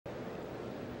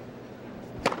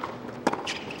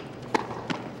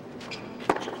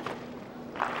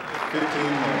Really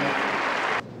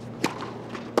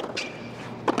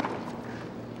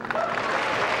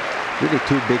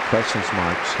two big question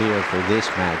marks here for this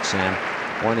match, Sam.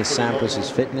 One is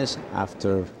Sampras' fitness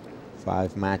after 4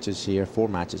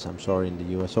 matches, I'm sorry, in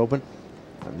the US Open.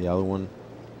 And the other one,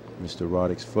 Mr.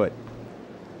 Roddick's foot.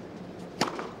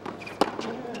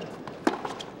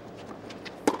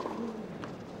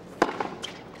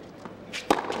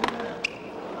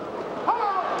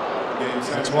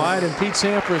 It's wide, and Pete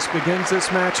Sampras begins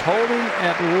this match holding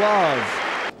at love.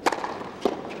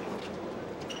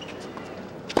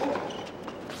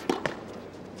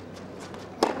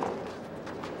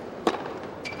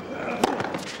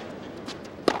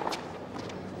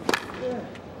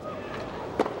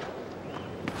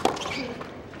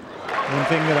 One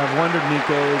thing that I've wondered,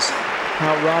 Nico, is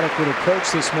how Roddick would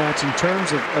approach this match in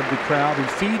terms of the crowd. He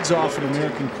feeds off an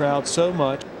American crowd so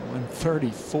much.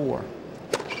 134.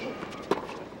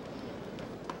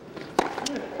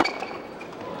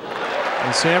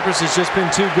 And Sampras has just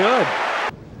been too good.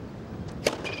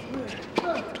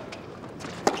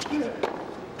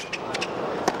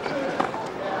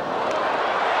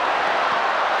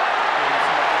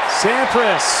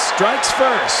 Sampras strikes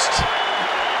first.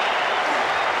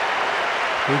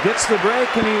 He gets the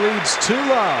break and he leads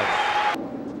 2-love.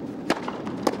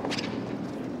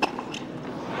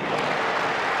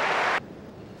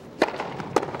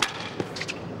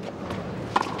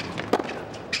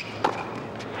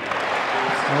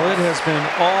 Well, it has been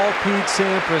all Pete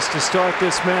Sampras to start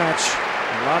this match.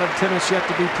 A lot of tennis yet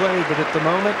to be played, but at the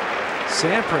moment,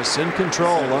 Sampras in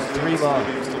control of 3-love.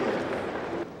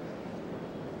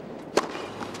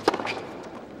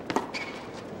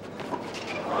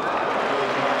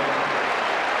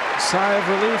 Sigh of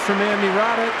relief from Andy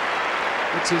Roddick.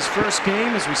 It's his first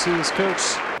game as we see his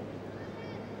coach.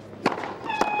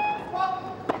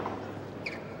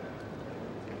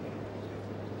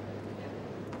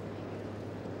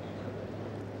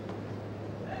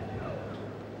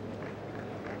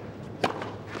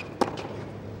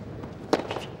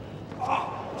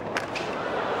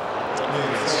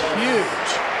 It's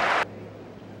huge.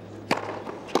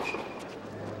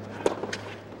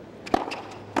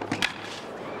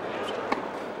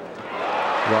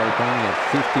 Roddick only at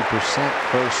 50%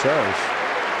 first serve.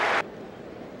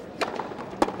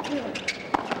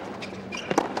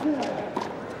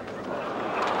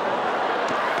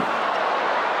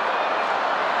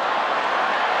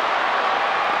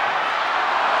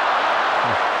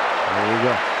 There you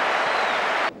go.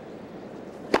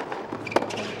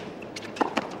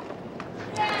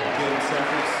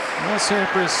 Well,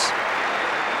 Sampras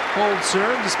holds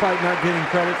serve despite not getting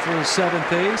credit for his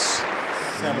 7th ace.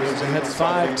 He moves ahead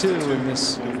 5-2 in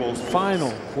this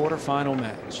final quarterfinal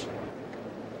match.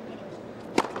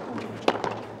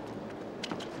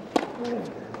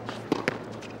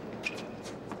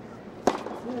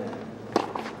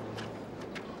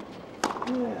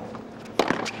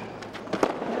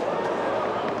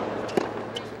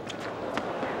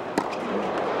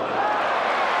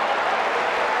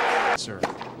 Serve.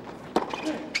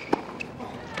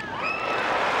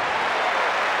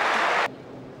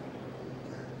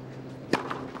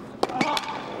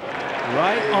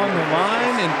 Right on the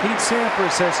line, and Pete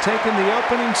Sampras has taken the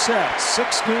opening set,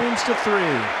 6 games to 3.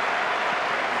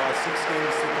 About 6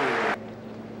 games to 3.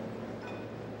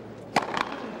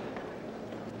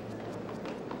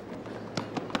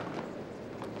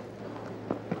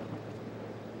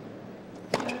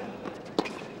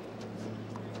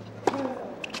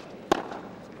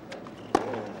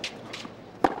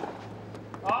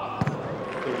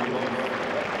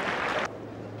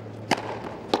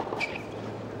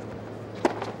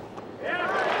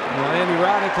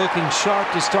 Roddick looking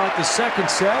sharp to start the 2nd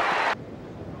set.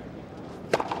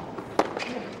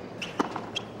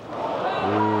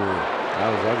 Ooh, that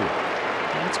was ugly.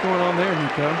 What's going on there,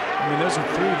 Nico? I mean, those are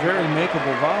 3 very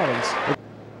makeable volleys.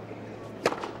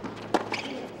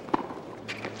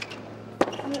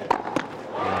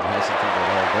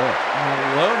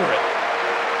 All over it.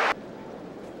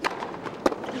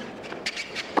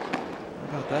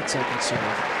 How about that 2nd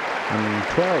serve?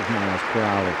 12 miles per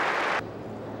hour.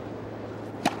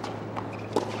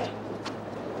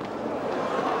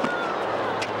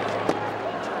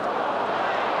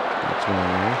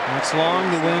 That's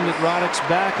long. The wind at Roddick's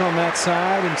back on that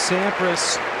side, and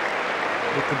Sampras,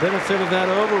 with the benefit of that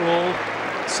overrule,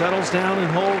 settles down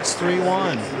and holds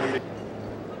 3-1.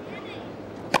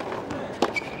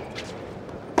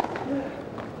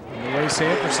 And the way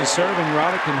Sampras is serving,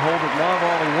 Roddick can hold it love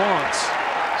all he wants,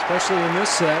 especially in this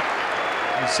set.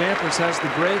 And Sampras has the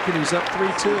break, and he's up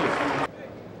 3-2.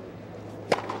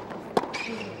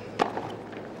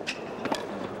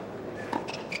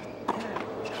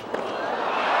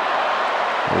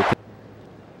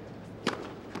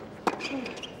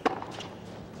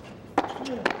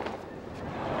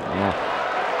 Yeah.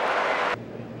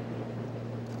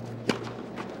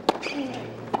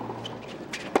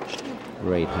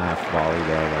 Great half volley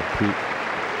there by Pete.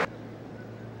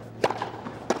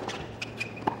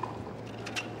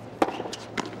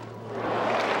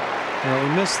 Well, he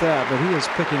missed that, but he is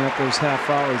picking up those half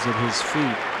volleys at his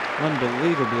feet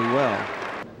unbelievably well.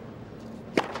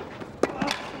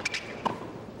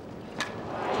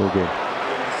 So good.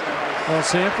 Well,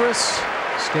 Sampras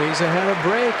stays ahead of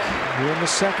break here in the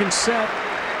second set.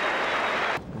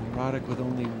 And Roddick with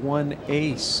only one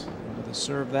ace. With a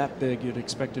serve that big, you'd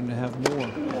expect him to have more.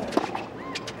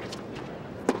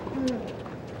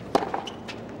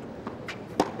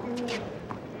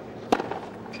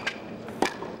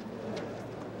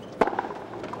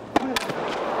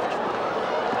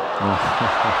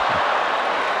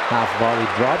 Half volley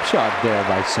drop shot there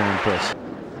by Sampras.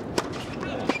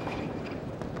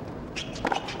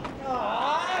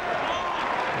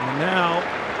 And now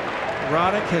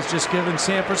Roddick has just given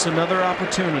Sampras another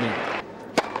opportunity.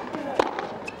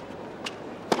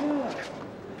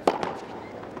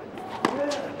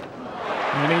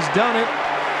 And he's done it.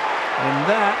 And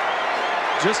that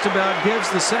just about gives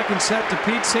the second set to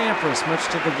Pete Sampras, much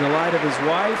to the delight of his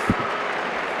wife.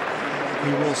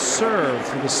 He will serve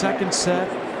for the second set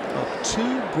of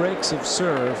 2 breaks of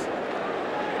serve.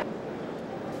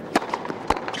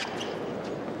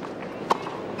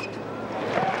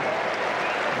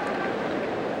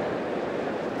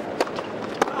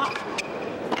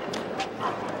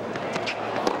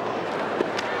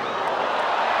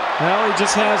 Well, he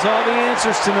just has all the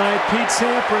answers tonight. Pete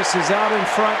Sampras is out in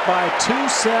front by 2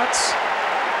 sets.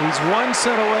 He's 1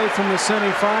 set away from the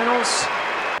semifinals.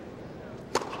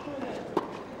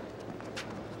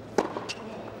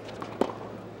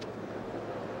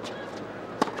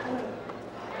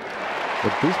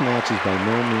 But this match is by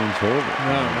no means over.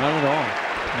 No, not at all.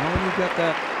 Not when you've got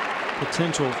that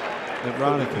potential that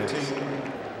Roddick has.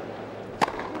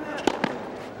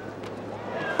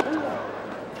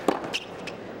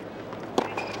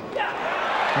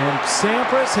 And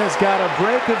Sampras has got a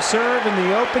break of serve in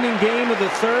the opening game of the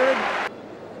third.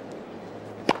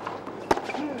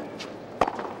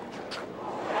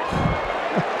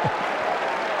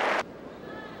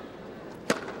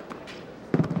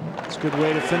 It's a good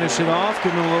way to finish it off,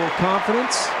 give him a little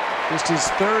confidence. Just his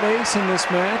 3rd ace in this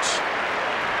match.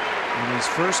 In his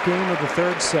first game of the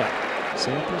 3rd set.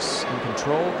 Sampras in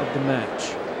control of the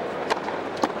match.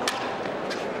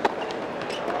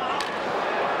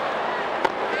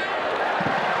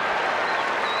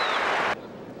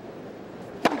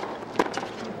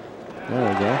 There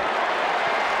we go.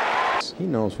 He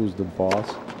knows who's the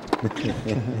boss.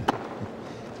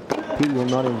 Pete will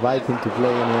not invite him to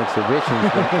play any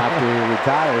exhibitions after he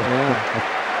retires.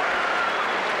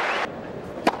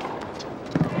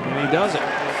 And he does it.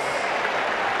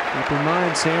 Keep in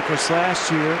mind, Sampras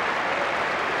last year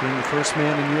being the first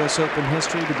man in U.S. Open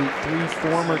history to beat 3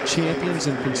 former champions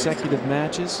in consecutive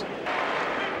matches.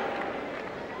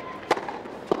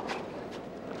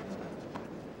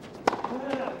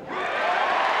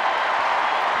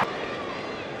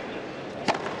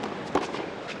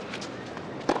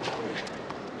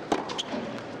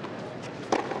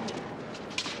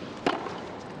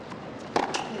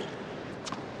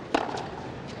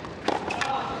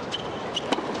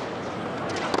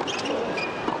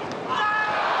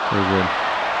 Very good.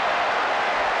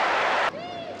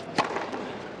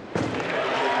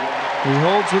 He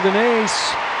holds with an ace.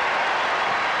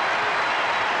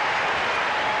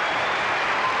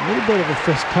 A little bit of a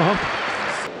fist pump.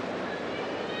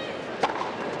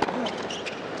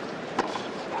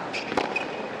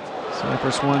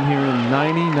 Sampras won here in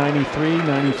 90, 93,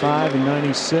 95, and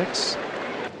 96.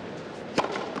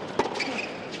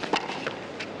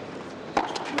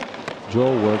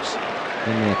 Joel works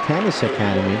in the tennis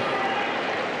academy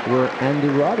where Andy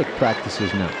Roddick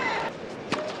practices now.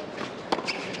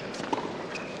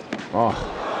 Oh,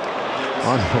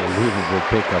 unbelievable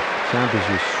pickup. Sampras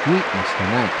with sweetness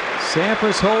tonight.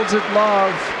 Sampras holds it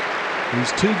love.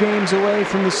 He's 2 games away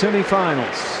from the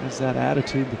semifinals. Has that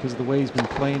attitude because of the way he's been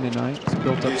playing tonight. He's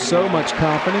built up so much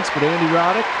confidence, but Andy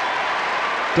Roddick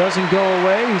doesn't go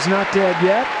away. He's not dead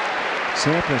yet.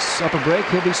 Sampras up a break.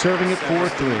 He'll be serving at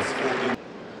 4-3.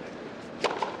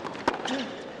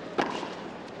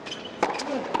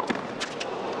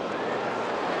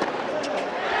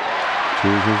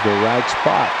 Chooses the right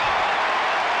spot.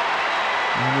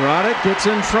 And Roddick gets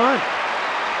in front.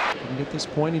 And at this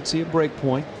point, he'd see a break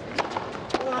point.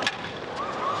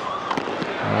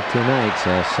 Not tonight,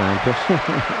 says Sampras.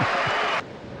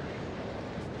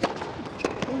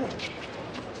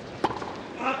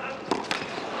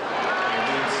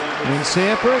 And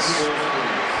Sampras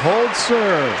holds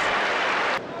serve.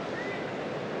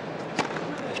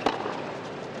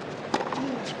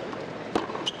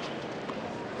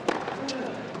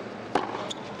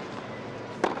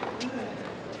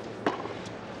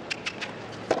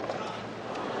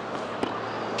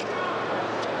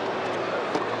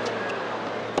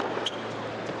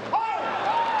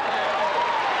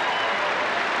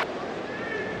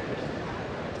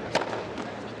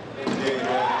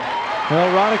 Well,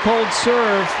 Roddick holds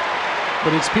serve,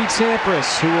 but it's Pete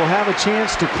Sampras who will have a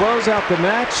chance to close out the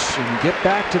match and get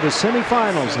back to the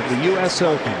semifinals of the US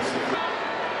Open.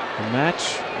 The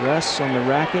match rests on the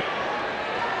racket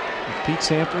of Pete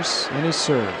Sampras and his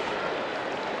serve.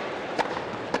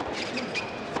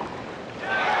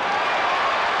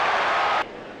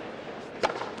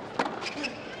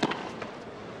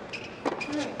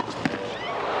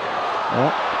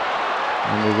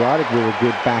 And Roddick with a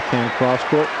good backhand cross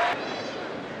court.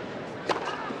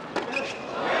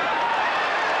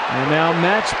 And now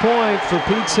match point for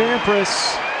Pete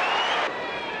Sampras.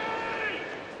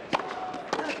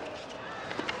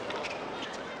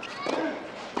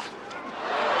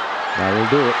 That will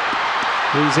do it.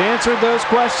 He's answered those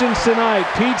questions tonight.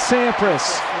 Pete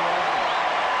Sampras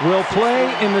will play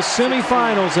in the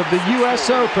semifinals of the US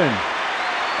Open.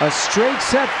 A straight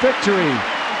set victory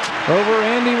over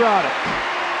Andy Roddick.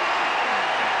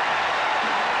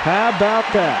 How about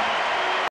that?